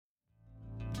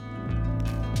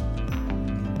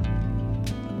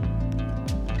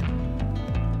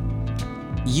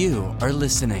You are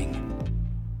listening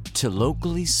to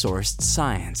Locally Sourced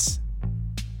Science,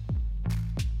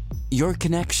 your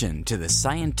connection to the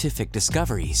scientific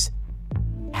discoveries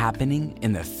happening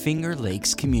in the Finger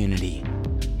Lakes community.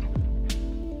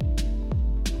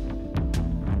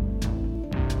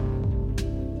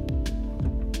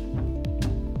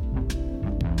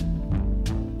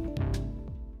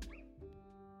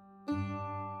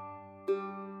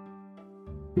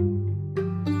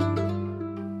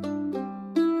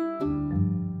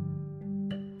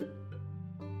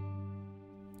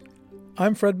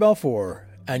 I'm Fred Balfour,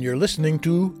 and you're listening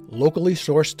to Locally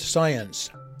Sourced Science.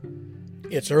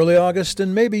 It's early August,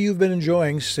 and maybe you've been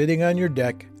enjoying sitting on your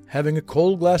deck, having a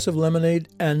cold glass of lemonade,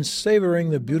 and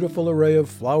savoring the beautiful array of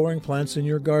flowering plants in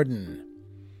your garden.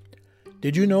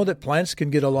 Did you know that plants can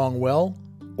get along well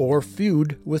or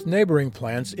feud with neighboring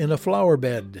plants in a flower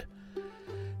bed?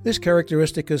 This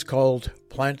characteristic is called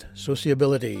plant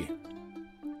sociability.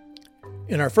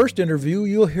 In our first interview,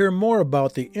 you'll hear more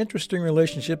about the interesting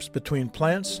relationships between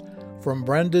plants from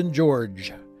Brandon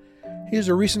George. He is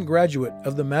a recent graduate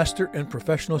of the Master in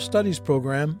Professional Studies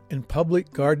program in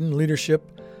Public Garden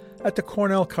Leadership at the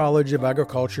Cornell College of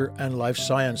Agriculture and Life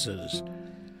Sciences.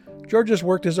 George has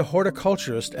worked as a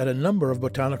horticulturist at a number of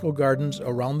botanical gardens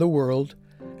around the world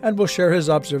and will share his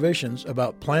observations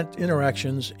about plant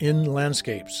interactions in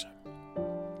landscapes.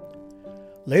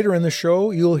 Later in the show,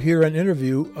 you'll hear an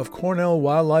interview of Cornell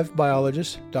wildlife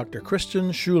biologist Dr.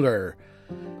 Kristen Schuler.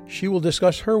 She will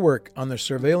discuss her work on the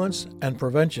surveillance and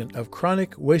prevention of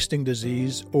chronic wasting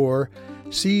disease, or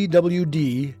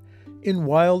CWD, in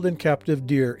wild and captive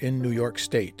deer in New York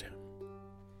State.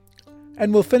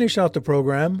 And we'll finish out the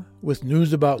program with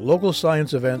news about local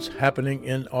science events happening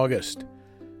in August.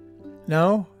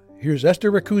 Now, here's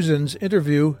Esther Rakuzin's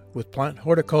interview with plant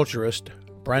horticulturist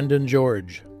Brandon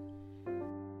George.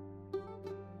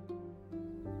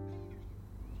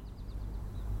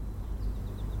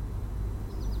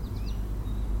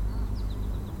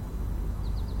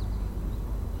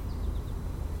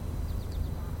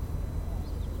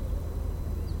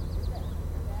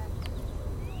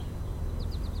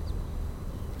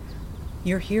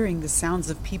 You're hearing the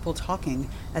sounds of people talking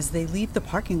as they leave the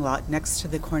parking lot next to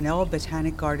the Cornell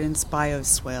Botanic Gardens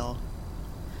bioswale.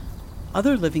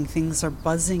 Other living things are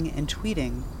buzzing and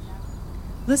tweeting.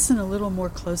 Listen a little more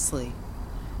closely.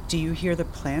 Do you hear the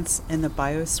plants in the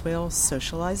bioswale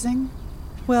socializing?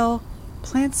 Well,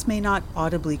 plants may not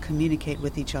audibly communicate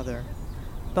with each other,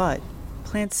 but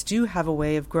plants do have a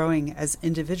way of growing as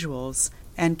individuals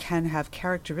and can have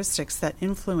characteristics that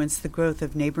influence the growth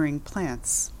of neighboring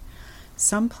plants.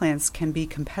 Some plants can be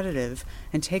competitive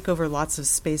and take over lots of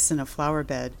space in a flower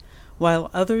bed,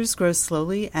 while others grow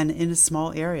slowly and in a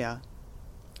small area.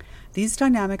 These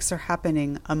dynamics are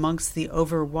happening amongst the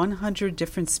over 100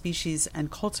 different species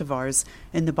and cultivars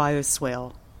in the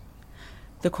bioswale.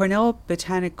 The Cornell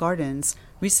Botanic Gardens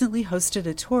recently hosted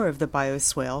a tour of the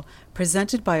bioswale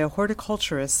presented by a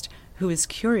horticulturist who is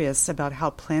curious about how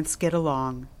plants get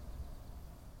along.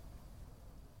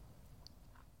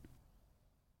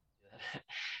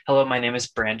 Hello, my name is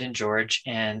Brandon George,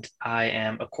 and I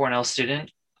am a Cornell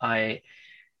student. I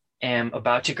am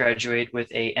about to graduate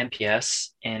with a MPS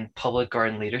in Public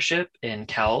Garden Leadership in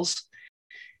CALS,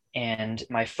 and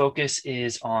my focus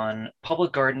is on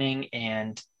public gardening,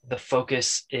 and the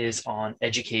focus is on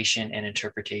education and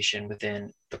interpretation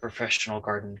within the professional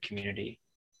garden community.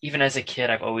 Even as a kid,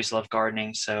 I've always loved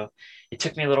gardening, so it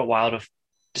took me a little while to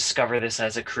discover this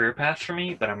as a career path for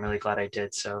me, but I'm really glad I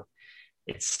did. So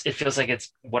it feels like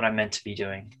it's what I'm meant to be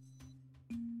doing.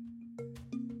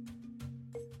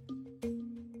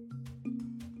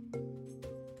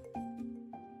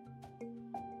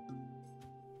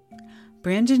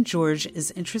 Brandon George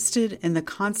is interested in the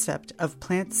concept of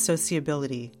plant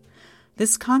sociability.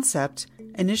 This concept,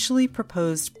 initially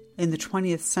proposed in the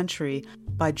 20th century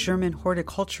by German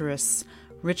horticulturists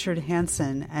Richard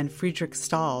Hansen and Friedrich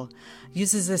Stahl,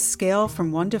 uses a scale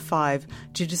from 1 to 5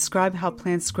 to describe how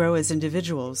plants grow as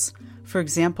individuals, for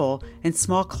example, in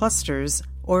small clusters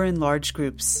or in large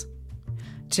groups.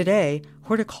 Today,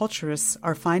 horticulturists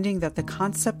are finding that the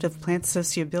concept of plant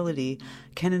sociability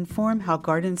can inform how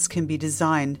gardens can be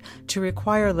designed to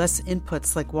require less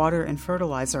inputs like water and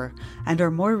fertilizer and are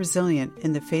more resilient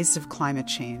in the face of climate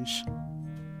change.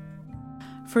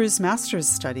 For his master's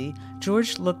study,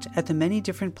 George looked at the many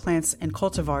different plants and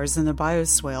cultivars in the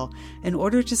bioswale in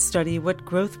order to study what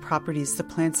growth properties the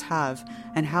plants have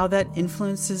and how that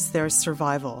influences their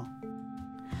survival.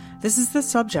 This is the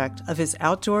subject of his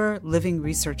outdoor living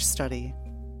research study.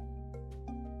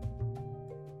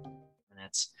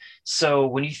 So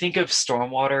when you think of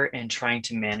stormwater and trying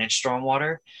to manage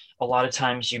stormwater, a lot of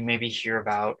times you maybe hear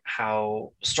about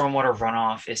how stormwater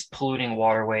runoff is polluting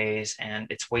waterways and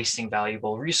it's wasting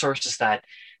valuable resources that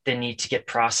they need to get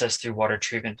processed through water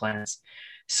treatment plants.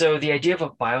 So the idea of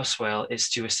a bioswale is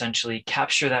to essentially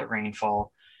capture that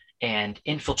rainfall and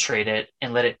infiltrate it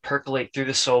and let it percolate through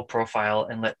the soil profile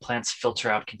and let plants filter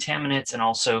out contaminants and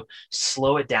also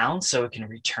slow it down so it can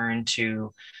return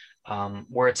to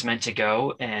where it's meant to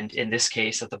go. And in this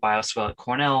case, at the bioswale at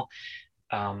Cornell,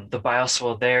 the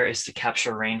bioswale there is to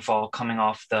capture rainfall coming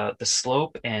off the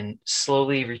slope and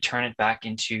slowly return it back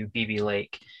into Beebe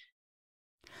Lake.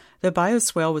 The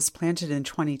bioswale was planted in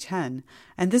 2010,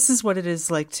 and this is what it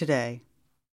is like today.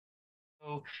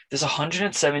 So there's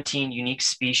 117 unique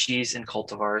species and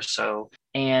cultivars.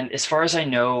 And as far as I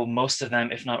know, most of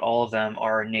them, if not all of them,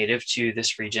 are native to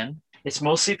this region. It's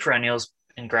mostly perennials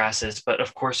and grasses, but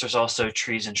of course there's also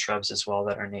trees and shrubs as well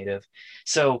that are native.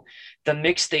 So the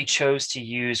mix they chose to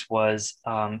use was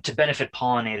to benefit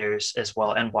pollinators as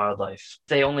well and wildlife.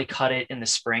 They only cut it in the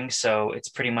spring, so it's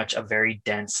pretty much a very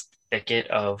dense thicket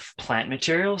of plant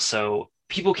material. So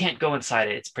people can't go inside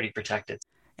it. It's pretty protected.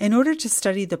 In order to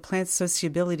study the plant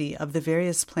sociability of the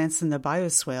various plants in the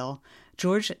bioswale,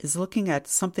 George is looking at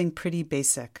something pretty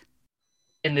basic.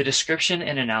 In the description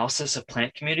and analysis of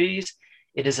plant communities,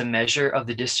 it is a measure of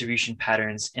the distribution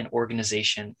patterns and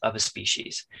organization of a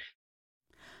species.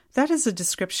 That is a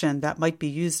description that might be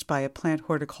used by a plant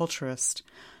horticulturist.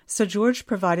 So George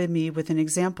provided me with an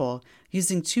example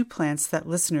using two plants that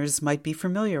listeners might be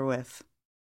familiar with.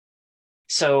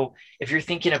 So if you're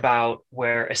thinking about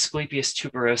where Asclepias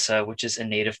tuberosa, which is a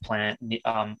native plant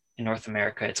in North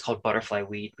America, it's called butterfly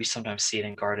weed. We sometimes see it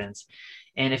in gardens.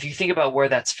 And if you think about where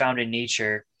that's found in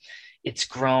nature, it's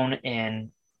grown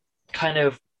in kind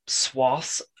of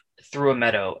swaths through a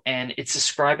meadow. And it's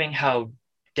describing how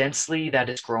densely that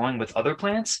is growing with other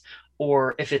plants,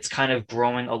 or if it's kind of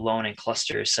growing alone in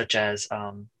clusters, such as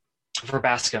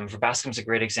verbascum. Verbascum is a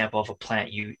great example of a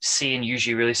plant you see in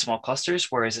usually really small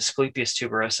clusters, whereas Asclepias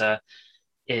tuberosa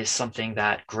is something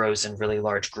that grows in really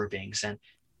large groupings. And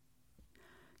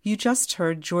you just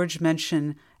heard George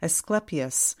mention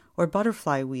Asclepias, or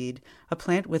butterfly weed, a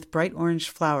plant with bright orange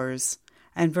flowers,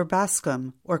 and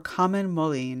verbascum, or common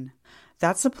mullein.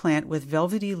 That's a plant with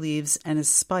velvety leaves and a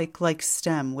spike-like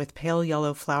stem with pale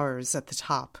yellow flowers at the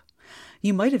top.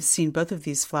 You might have seen both of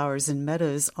these flowers in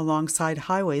meadows alongside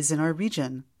highways in our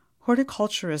region.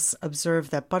 Horticulturists observe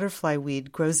that butterfly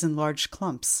weed grows in large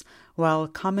clumps, while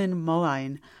common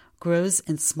mullein grows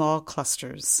in small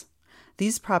clusters.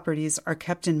 These properties are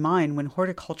kept in mind when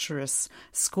horticulturists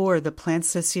score the plant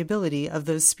sociability of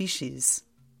those species.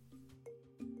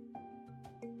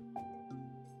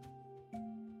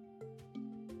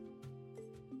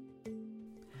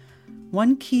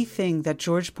 One key thing that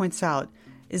George points out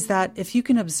is that if you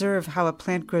can observe how a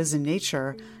plant grows in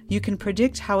nature, you can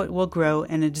predict how it will grow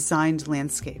in a designed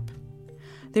landscape.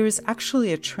 There is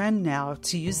actually a trend now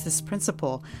to use this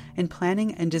principle in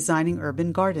planning and designing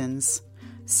urban gardens.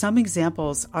 Some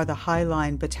examples are the High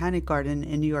Line Botanic Garden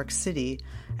in New York City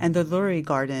and the Lurie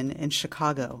Garden in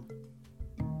Chicago.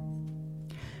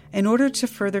 In order to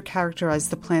further characterize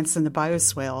the plants in the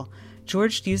bioswale,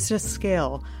 George used a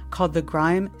scale called the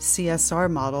Grime CSR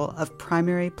model of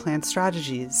primary plant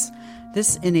strategies.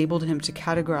 This enabled him to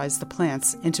categorize the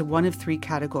plants into one of three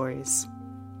categories.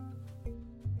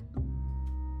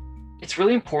 It's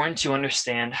really important to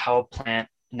understand how a plant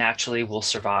naturally will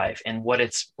survive and what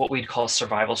we'd call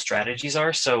survival strategies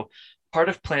are. So part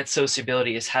of plant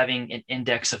sociability is having an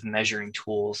index of measuring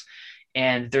tools.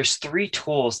 And there's three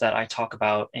tools that I talk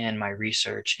about in my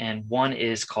research. And one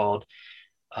is called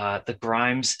the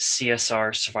Grimes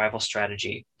CSR survival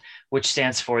strategy, which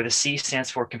the C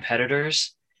stands for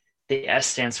competitors, the S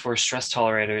stands for stress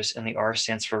tolerators, and the R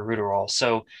stands for rooterall.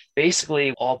 So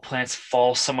basically all plants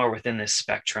fall somewhere within this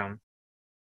spectrum.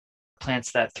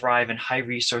 Plants that thrive in high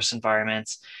resource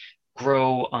environments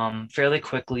grow fairly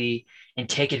quickly and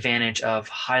take advantage of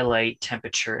high light,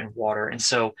 temperature, and water. And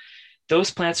so those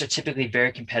plants are typically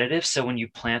very competitive. So when you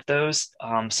plant those,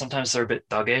 sometimes they're a bit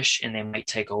thuggish and they might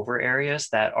take over areas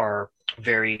that are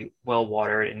very well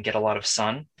watered and get a lot of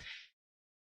sun.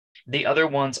 The other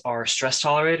ones are stress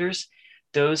tolerators.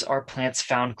 Those are plants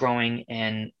found growing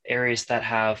in areas that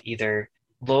have either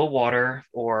low water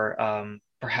or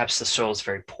perhaps the soil is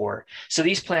very poor. So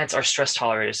these plants are stress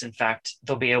tolerators. In fact,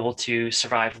 they'll be able to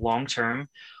survive long-term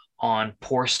on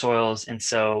poor soils. And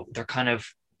so they're kind of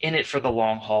in it for the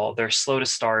long haul. They're slow to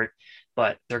start,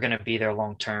 but they're going to be there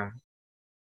long-term.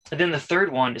 And then the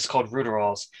third one is called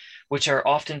rooteralls, which are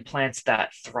often plants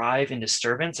that thrive in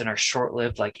disturbance and are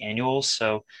short-lived like annuals.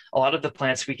 So a lot of the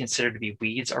plants we consider to be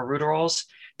weeds are rooteralls.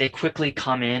 they quickly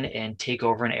come in and take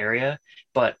over an area,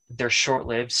 but they're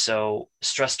short-lived. So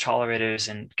stress tolerators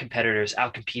and competitors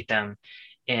outcompete them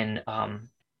in a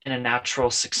natural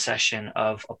succession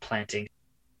of a planting.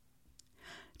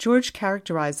 George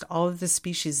characterized all of the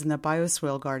species in the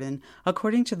bioswale garden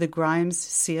according to the Grimes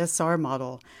CSR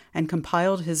model and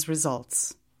compiled his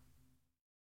results.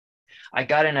 I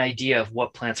got an idea of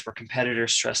what plants were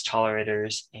competitors, stress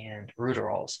tolerators, and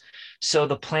rudderalls. So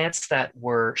the plants that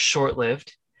were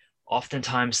short-lived,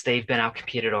 oftentimes they've been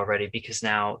outcompeted already because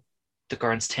now the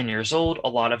garden's 10 years old. A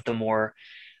lot of the more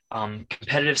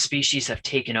competitive species have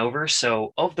taken over.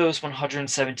 So of those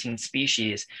 117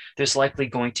 species, there's likely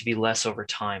going to be less over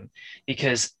time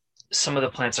because some of the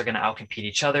plants are going to outcompete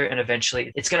each other. And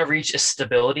eventually it's going to reach a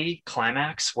stability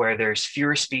climax where there's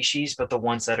fewer species, but the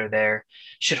ones that are there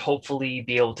should hopefully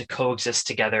be able to coexist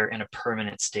together in a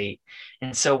permanent state.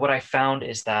 And so what I found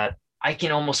is that I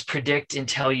can almost predict and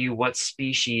tell you what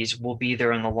species will be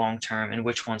there in the long term and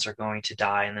which ones are going to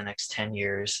die in the next 10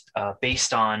 years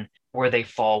based on where they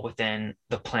fall within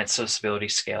the plant sociability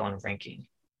scale and ranking.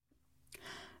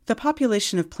 The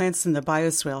population of plants in the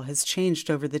bioswale has changed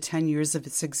over the 10 years of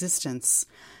its existence,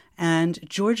 and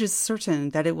George is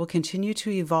certain that it will continue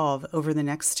to evolve over the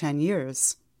next 10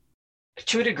 years.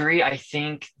 To a degree, I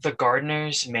think the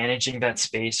gardeners managing that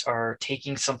space are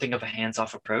taking something of a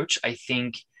hands-off approach. I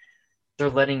think they're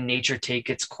letting nature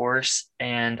take its course,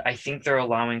 and I think they're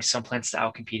allowing some plants to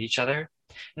outcompete each other.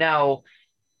 Now,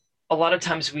 a lot of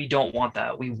times we don't want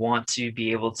that. We want to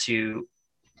be able to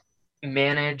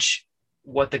manage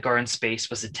what the garden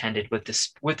space was intended with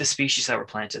the species that were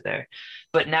planted there.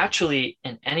 But naturally,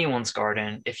 in anyone's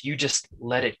garden, if you just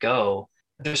let it go,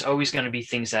 there's always going to be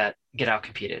things that get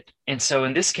outcompeted. And so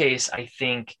in this case, I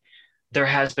think there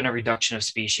has been a reduction of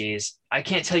species. I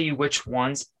can't tell you which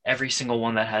ones, every single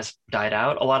one that has died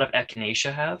out. A lot of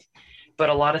echinacea have, but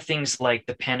a lot of things like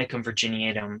the Panicum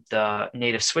virginiatum, the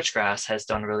native switchgrass, has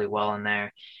done really well in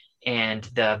there. And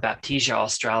the Baptisia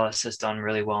australis has done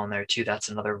really well in there too. That's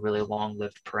another really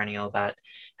long-lived perennial that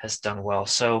has done well.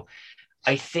 So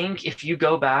I think if you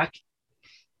go back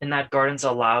and that garden's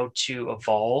allowed to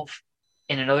evolve,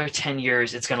 in another 10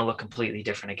 years, it's going to look completely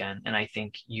different again. And I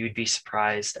think you'd be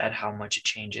surprised at how much it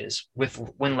changes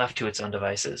when left to its own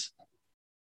devices.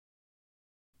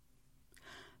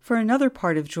 For another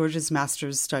part of George's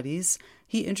master's studies,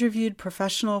 he interviewed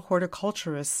professional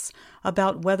horticulturists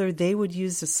about whether they would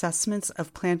use assessments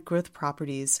of plant growth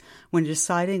properties when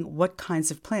deciding what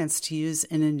kinds of plants to use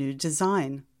in a new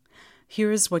design.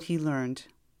 Here is what he learned.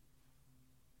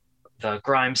 The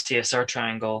Grimes CSR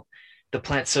triangle, the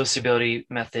plant sociability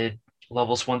method,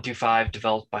 levels 1 through 5,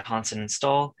 developed by Hansen and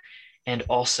Stahl, and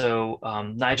also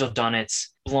Nigel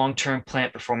Dunnett's long-term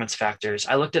plant performance factors.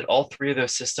 I looked at all three of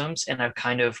those systems and I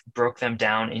kind of broke them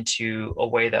down into a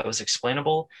way that was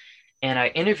explainable. And I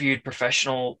interviewed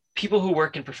people who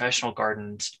work in professional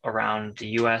gardens around the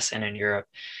US and in Europe.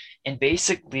 And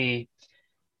basically,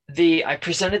 I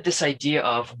presented this idea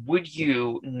of, would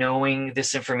you, knowing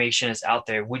this information is out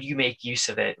there, would you make use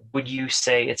of it? Would you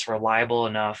say it's reliable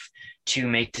enough to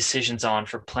make decisions on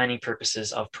for planning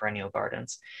purposes of perennial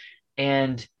gardens?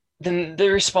 And then the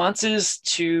responses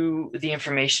to the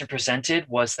information presented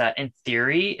was that in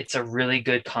theory, it's a really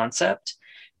good concept,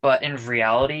 but in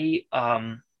reality,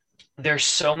 there's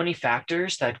so many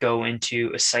factors that go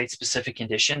into a site-specific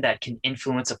condition that can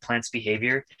influence a plant's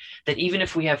behavior that even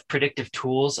if we have predictive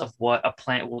tools of what a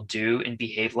plant will do and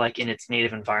behave like in its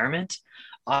native environment,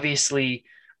 obviously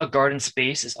a garden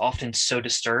space is often so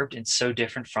disturbed and so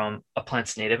different from a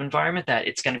plant's native environment that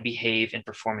it's going to behave and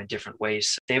perform in different ways.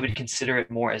 So they would consider it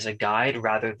more as a guide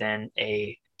rather than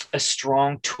a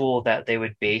strong tool that they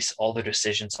would base all their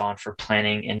decisions on for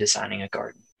planning and designing a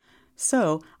garden.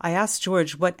 So I asked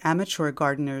George what amateur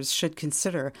gardeners should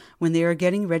consider when they are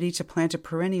getting ready to plant a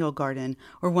perennial garden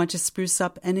or want to spruce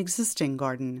up an existing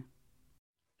garden.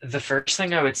 The first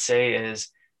thing I would say is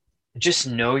just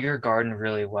know your garden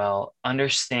really well.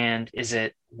 Understand,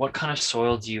 what kind of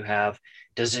soil do you have?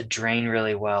 Does it drain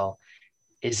really well?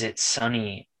 Is it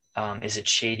sunny? Is it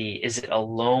shady? Is it a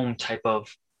loam type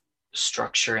of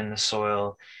structure in the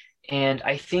soil? And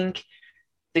I think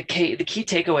the key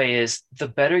takeaway is the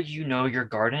better you know your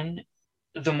garden,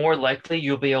 the more likely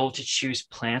you'll be able to choose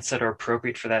plants that are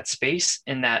appropriate for that space,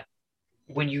 and that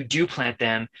when you do plant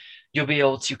them, you'll be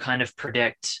able to kind of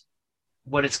predict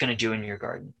what it's going to do in your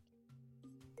garden.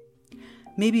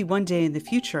 Maybe one day in the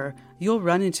future, you'll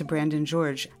run into Brandon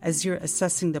George as you're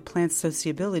assessing the plant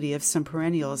sociability of some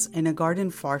perennials in a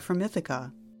garden far from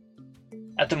Ithaca.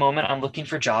 At the moment, I'm looking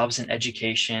for jobs in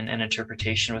education and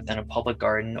interpretation within a public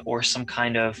garden or some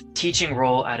kind of teaching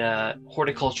role at a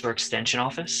horticulture extension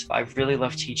office. I really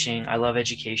love teaching, I love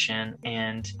education,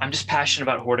 and I'm just passionate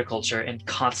about horticulture and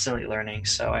constantly learning.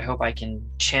 So I hope I can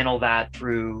channel that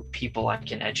through people I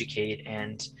can educate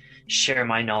and share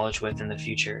my knowledge with in the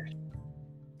future.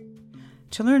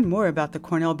 To learn more about the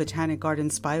Cornell Botanic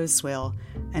Gardens bioswale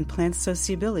and plant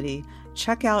sociability,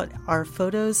 check out our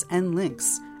photos and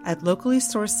links at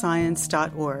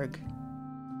locallysourcescience.org.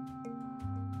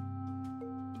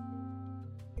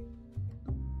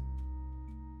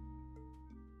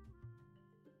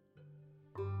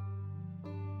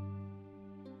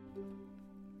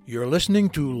 You're listening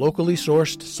to Locally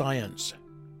Sourced Science.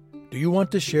 Do you want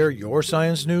to share your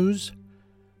science news?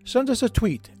 Send us a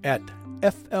tweet at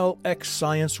FLX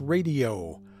Science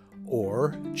Radio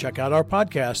or check out our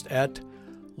podcast at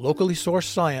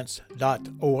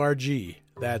locallysourcescience.org.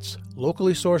 That's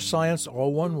locallysourcescience,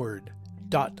 all one word,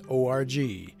 .org.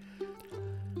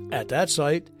 At that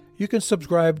site, you can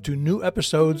subscribe to new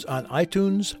episodes on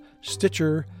iTunes,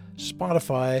 Stitcher,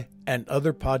 Spotify, and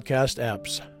other podcast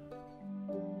apps.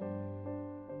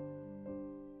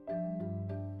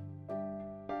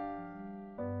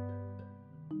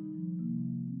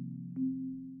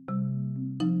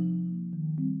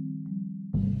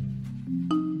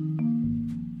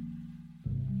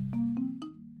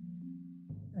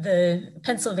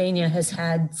 Pennsylvania has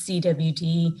had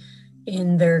CWD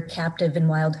in their captive and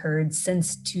wild herds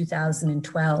since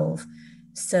 2012.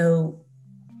 So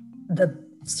the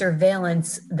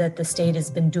surveillance that the state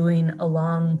has been doing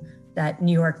along that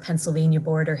New York-Pennsylvania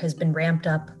border has been ramped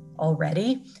up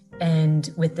already. And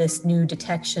with this new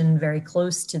detection very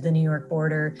close to the New York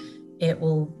border, it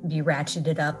will be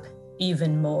ratcheted up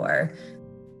even more.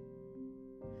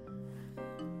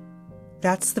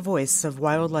 That's the voice of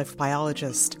wildlife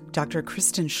biologist Dr.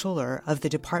 Kristen Schuller of the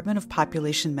Department of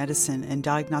Population Medicine and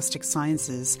Diagnostic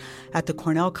Sciences at the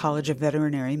Cornell College of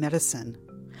Veterinary Medicine.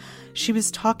 She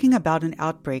was talking about an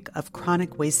outbreak of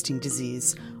chronic wasting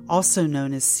disease, also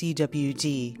known as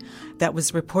CWD, that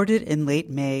was reported in late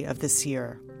May of this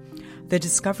year. The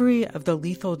discovery of the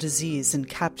lethal disease in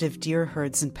captive deer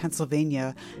herds in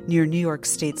Pennsylvania near New York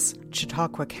State's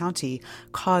Chautauqua County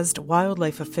caused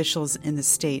wildlife officials in the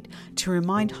state to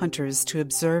remind hunters to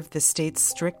observe the state's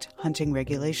strict hunting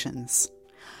regulations.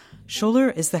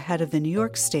 Schuller is the head of the New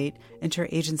York State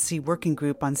Interagency Working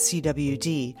Group on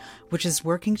CWD, which is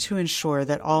working to ensure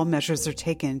that all measures are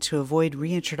taken to avoid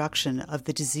reintroduction of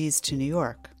the disease to New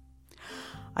York.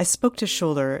 I spoke to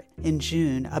Schuller in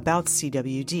June about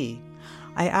CWD.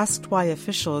 I asked why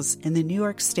officials in the New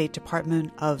York State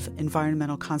Department of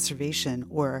Environmental Conservation,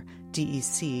 or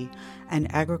DEC, and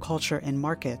Agriculture and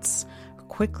Markets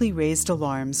quickly raised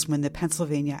alarms when the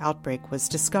Pennsylvania outbreak was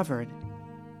discovered.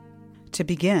 To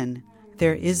begin,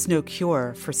 there is no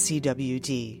cure for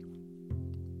CWD.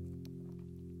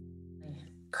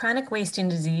 Chronic wasting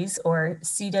disease, or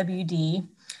CWD,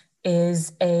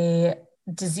 is a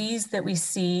disease that we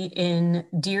see in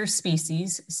deer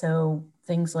species, so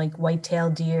things like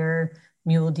white-tailed deer,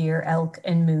 mule deer, elk,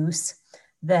 and moose,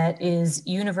 that is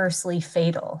universally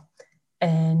fatal.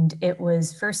 And it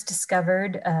was first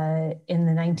discovered in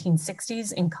the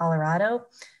 1960s in Colorado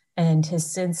and has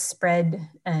since spread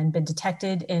and been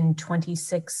detected in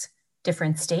 26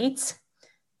 different states.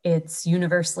 It's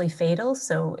universally fatal,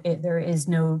 so there is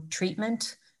no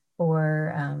treatment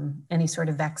or any sort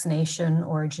of vaccination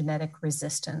or genetic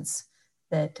resistance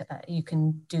that you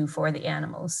can do for the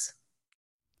animals.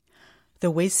 The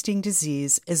wasting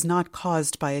disease is not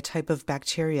caused by a type of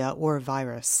bacteria or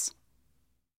virus.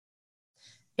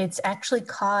 It's actually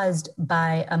caused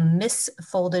by a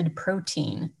misfolded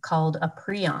protein called a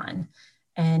prion.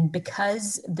 And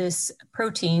because this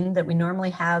protein that we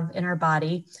normally have in our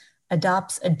body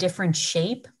adopts a different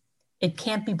shape, it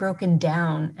can't be broken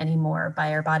down anymore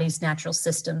by our body's natural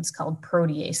systems called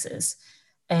proteases.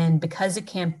 And because it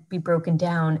can't be broken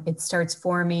down, it starts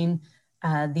forming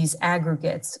these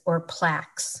aggregates or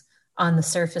plaques on the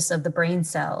surface of the brain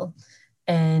cell.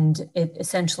 And it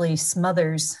essentially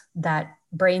smothers that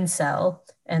brain cell,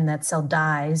 and that cell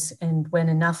dies. And when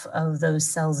enough of those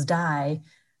cells die,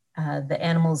 the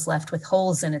animal's left with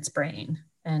holes in its brain.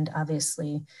 And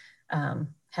obviously,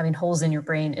 having holes in your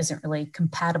brain isn't really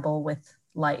compatible with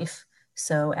life.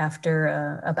 So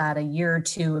after about a year or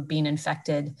two of being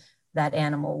infected, that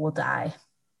animal will die.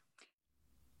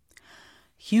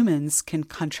 Humans can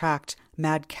contract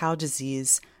mad cow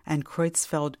disease and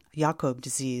Creutzfeldt-Jakob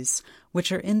disease,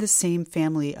 which are in the same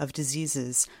family of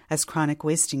diseases as chronic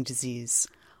wasting disease.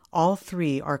 All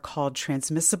three are called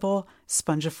transmissible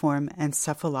spongiform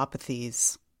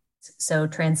encephalopathies. So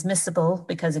transmissible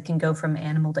because it can go from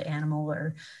animal to animal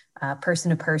or person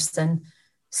to person.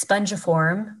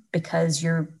 Spongiform because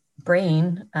your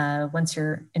brain, once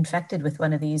you're infected with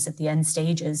one of these at the end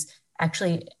stages,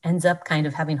 actually ends up kind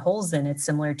of having holes in it,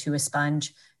 similar to a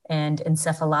sponge. And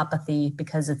encephalopathy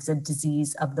because it's a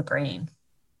disease of the brain.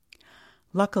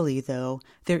 Luckily, though,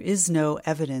 there is no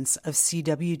evidence of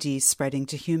CWD spreading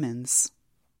to humans.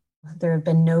 There have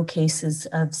been no cases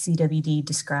of CWD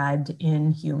described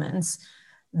in humans.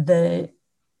 The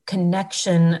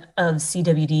connection of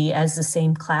CWD as the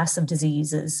same class of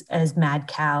diseases as mad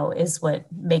cow is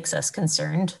what makes us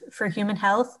concerned for human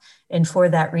health. And for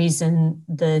that reason,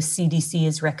 the CDC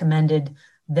has recommended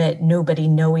that nobody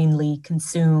knowingly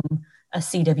consume a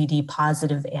CWD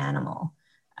positive animal.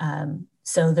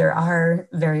 So there are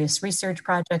various research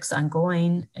projects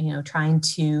ongoing, trying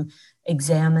to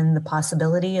examine the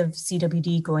possibility of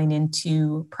CWD going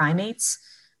into primates.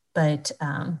 But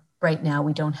right now,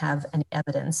 we don't have any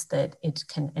evidence that it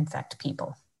can infect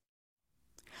people.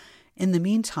 In the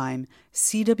meantime,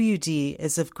 CWD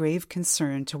is of grave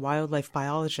concern to wildlife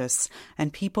biologists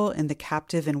and people in the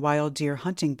captive and wild deer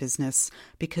hunting business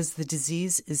because the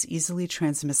disease is easily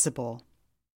transmissible.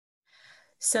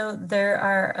 So there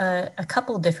are a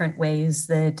couple different ways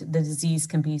that the disease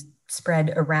can be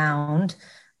spread around.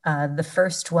 The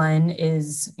first one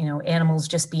is, animals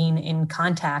just being in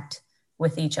contact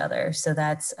with each other. So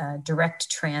that's direct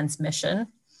transmission.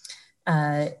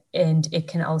 And it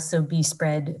can also be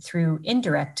spread through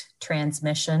indirect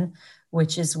transmission,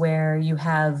 which is where you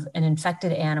have an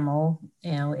infected animal,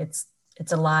 it's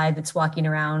alive, it's walking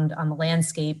around on the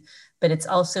landscape, but it's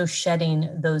also shedding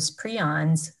those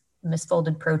prions,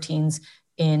 misfolded proteins,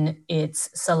 in its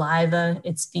saliva,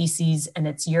 its feces, and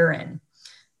its urine.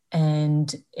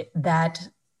 And that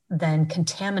then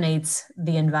contaminates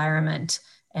the environment,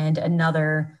 and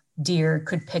another deer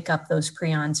could pick up those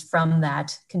prions from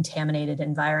that contaminated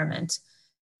environment.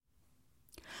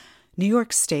 New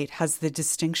York State has the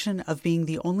distinction of being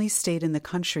the only state in the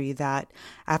country that,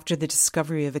 after the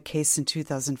discovery of a case in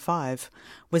 2005,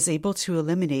 was able to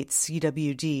eliminate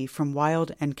CWD from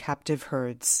wild and captive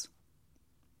herds.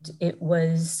 It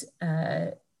was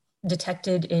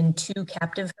detected in 2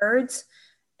 captive herds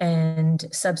and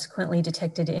subsequently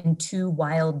detected in 2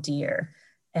 wild deer.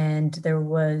 And there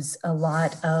was a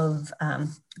lot of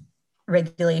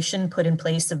regulation put in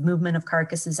place of movement of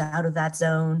carcasses out of that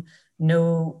zone,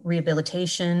 no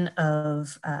rehabilitation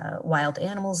of wild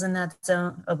animals in that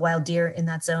zone, of wild deer in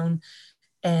that zone.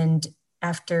 And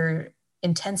after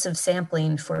intensive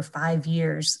sampling for 5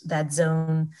 years, that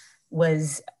zone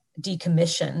was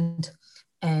decommissioned.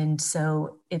 And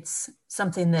so it's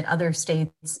something that other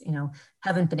states,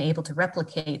 haven't been able to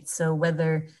replicate. So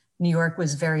whether New York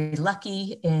was very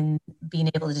lucky in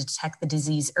being able to detect the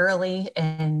disease early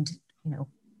and,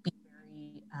 be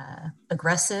very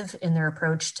aggressive in their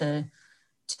approach to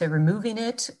removing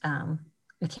it,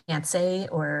 we can't say,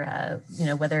 or,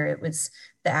 whether it was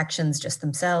the actions just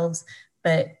themselves,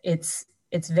 but it's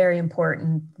very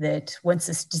important that once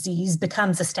this disease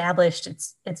becomes established,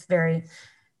 it's very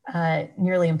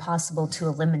nearly impossible to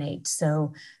eliminate.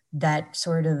 So that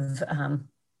sort of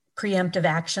preemptive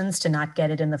actions to not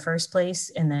get it in the first place,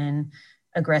 and then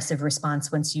aggressive response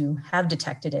once you have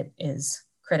detected it, is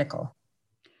critical.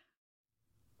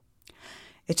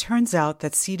 It turns out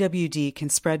that CWD can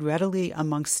spread readily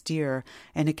amongst deer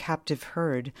in a captive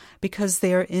herd because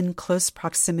they are in close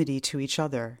proximity to each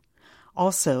other.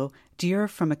 Also, deer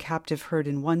from a captive herd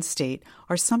in one state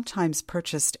are sometimes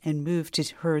purchased and moved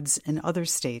to herds in other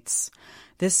states.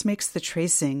 This makes the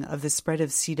tracing of the spread of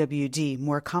CWD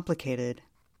more complicated.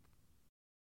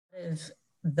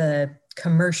 The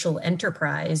commercial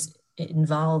enterprise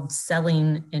involved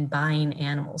selling and buying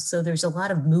animals. So there's a lot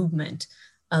of movement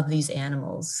of these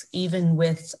animals. Even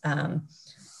with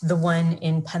the one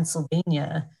in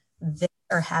Pennsylvania, they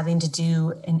are having to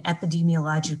do an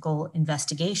epidemiological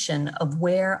investigation of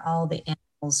where all the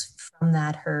animals from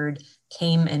that herd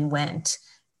came and went.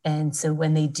 And so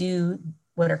when they do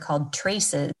what are called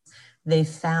traces, they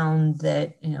found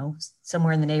that,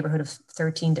 somewhere in the neighborhood of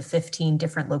 13 to 15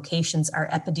 different locations are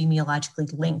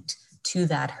epidemiologically linked to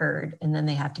that herd. And then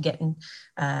they have to get and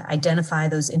identify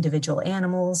those individual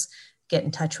animals, get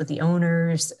in touch with the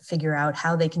owners, figure out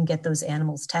how they can get those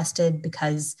animals tested,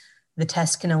 because the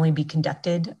test can only be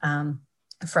conducted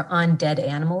on dead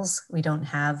animals. We don't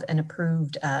have an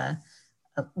approved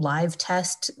live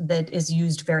test that is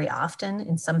used very often.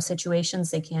 In some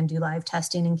situations, they can do live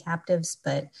testing in captives,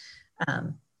 but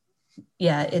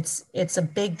it's a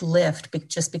big lift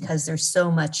just because there's so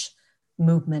much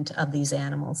movement of these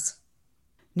animals.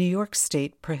 New York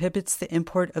State prohibits the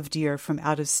import of deer from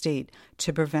out of state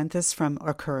to prevent this from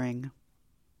occurring.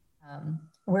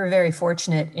 We're very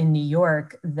fortunate in New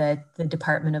York that the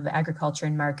Department of Agriculture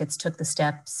and Markets took the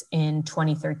steps in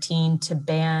 2013 to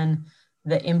ban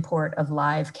the import of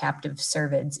live captive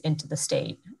cervids into the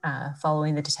state,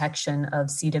 following the detection of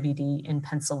CWD in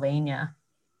Pennsylvania.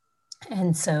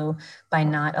 And so by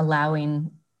not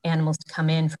allowing animals to come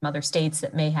in from other states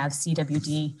that may have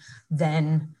CWD,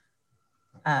 then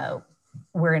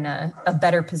we're in a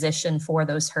better position for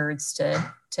those herds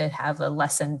to have a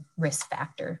lessened risk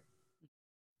factor.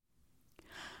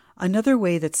 Another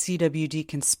way that CWD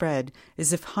can spread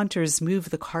is if hunters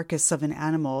move the carcass of an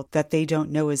animal that they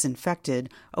don't know is infected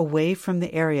away from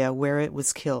the area where it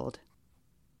was killed.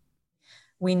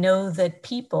 We know that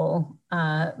people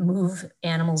move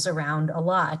animals around a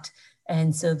lot.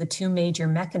 And so the two major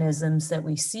mechanisms that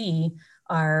we see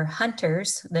are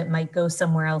hunters that might go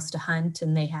somewhere else to hunt,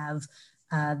 and they have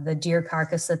the deer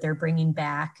carcass that they're bringing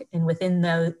back. And within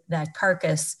that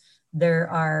carcass, there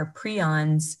are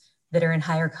prions that are in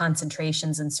higher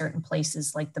concentrations in certain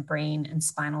places like the brain and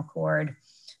spinal cord.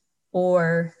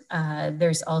 Or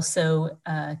there's also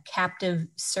a captive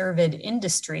cervid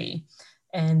industry,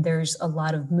 and there's a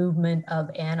lot of movement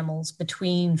of animals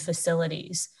between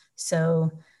facilities. So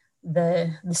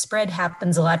the spread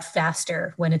happens a lot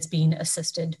faster when it's being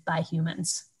assisted by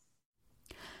humans.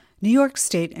 New York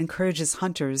State encourages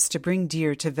hunters to bring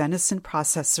deer to venison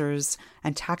processors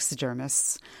and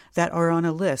taxidermists that are on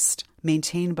a list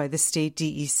maintained by the state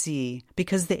DEC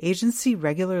because the agency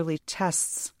regularly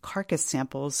tests carcass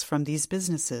samples from these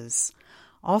businesses.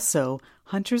 Also,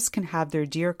 hunters can have their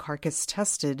deer carcass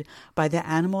tested by the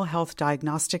Animal Health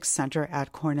Diagnostic Center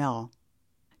at Cornell.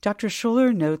 Dr.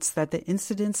 Schuler notes that the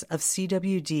incidence of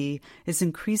CWD is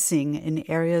increasing in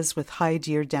areas with high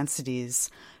deer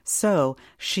densities, so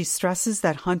she stresses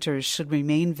that hunters should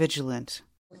remain vigilant.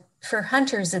 For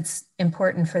hunters, it's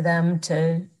important for them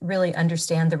to really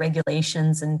understand the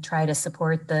regulations and try to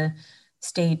support the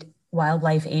state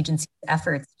wildlife agency's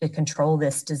efforts to control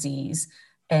this disease.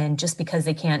 And just because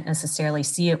they can't necessarily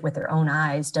see it with their own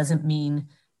eyes doesn't mean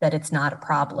that it's not a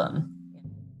problem.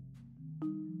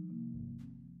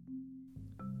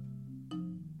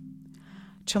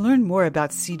 To learn more about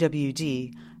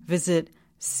CWD, visit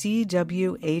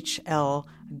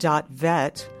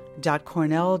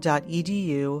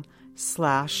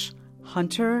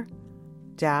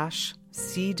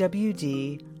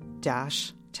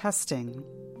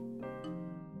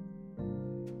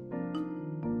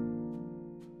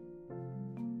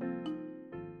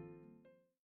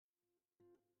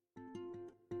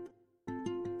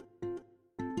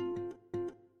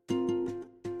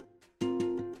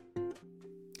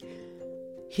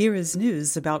Here is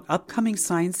news about upcoming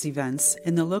science events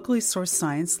in the locally sourced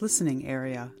science listening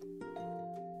area.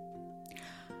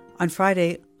 On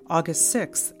Friday, August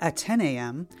 6th at 10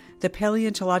 a.m., the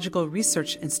Paleontological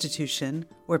Research Institution,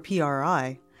 or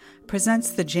PRI,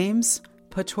 presents the James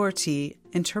Potorty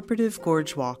Interpretive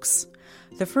Gorge Walks.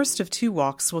 The first of two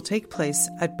walks will take place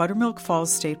at Buttermilk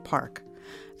Falls State Park.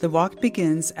 The walk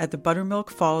begins at the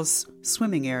Buttermilk Falls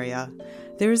swimming area.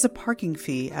 There is a parking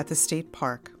fee at the state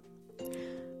park.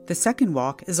 The second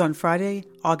walk is on Friday,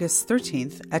 August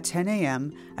 13th at 10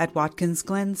 a.m. at Watkins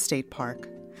Glen State Park.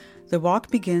 The walk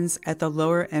begins at the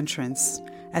lower entrance,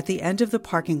 at the end of the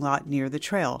parking lot near the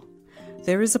trail.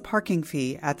 There is a parking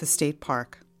fee at the state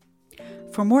park.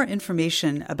 For more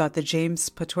information about the James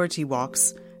Potorty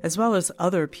Walks, as well as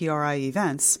other PRI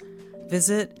events,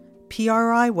 visit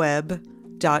priweb.org.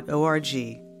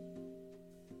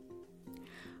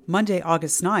 Monday,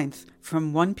 August 9th,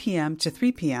 from 1 p.m. to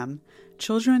 3 p.m.,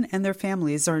 children and their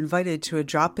families are invited to a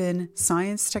drop-in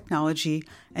science, technology,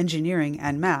 engineering,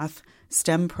 and math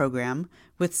STEM program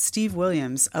with Steve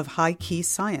Williams of High Key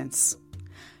Science.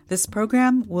 This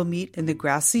program will meet in the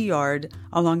grassy yard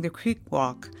along the creek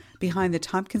walk behind the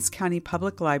Tompkins County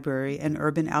Public Library and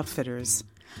Urban Outfitters.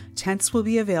 Tents will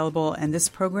be available, and this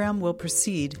program will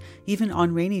proceed even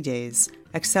on rainy days,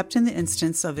 except in the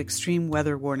instance of extreme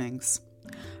weather warnings.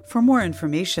 For more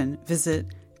information, visit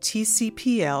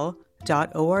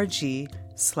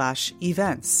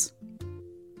tcpl.org/events.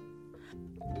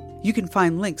 You can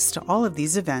find links to all of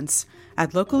these events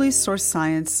at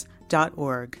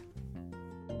locallysourcedscience.org.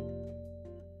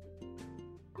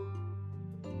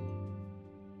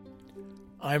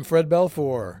 I'm Fred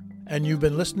Balfour, and you've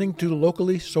been listening to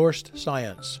Locally Sourced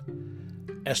Science.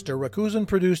 Esther Rakusin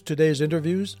produced today's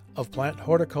interviews of plant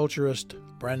horticulturist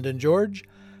Brandon George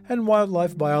and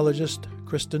wildlife biologist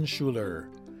Kristen Schuler.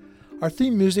 Our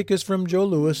theme music is from Joe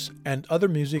Lewis, and other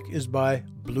music is by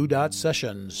Blue Dot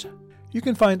Sessions. You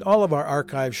can find all of our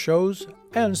archive shows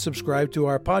and subscribe to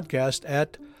our podcast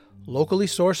at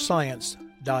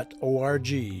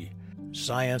locallysourcedscience.org.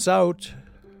 Science out.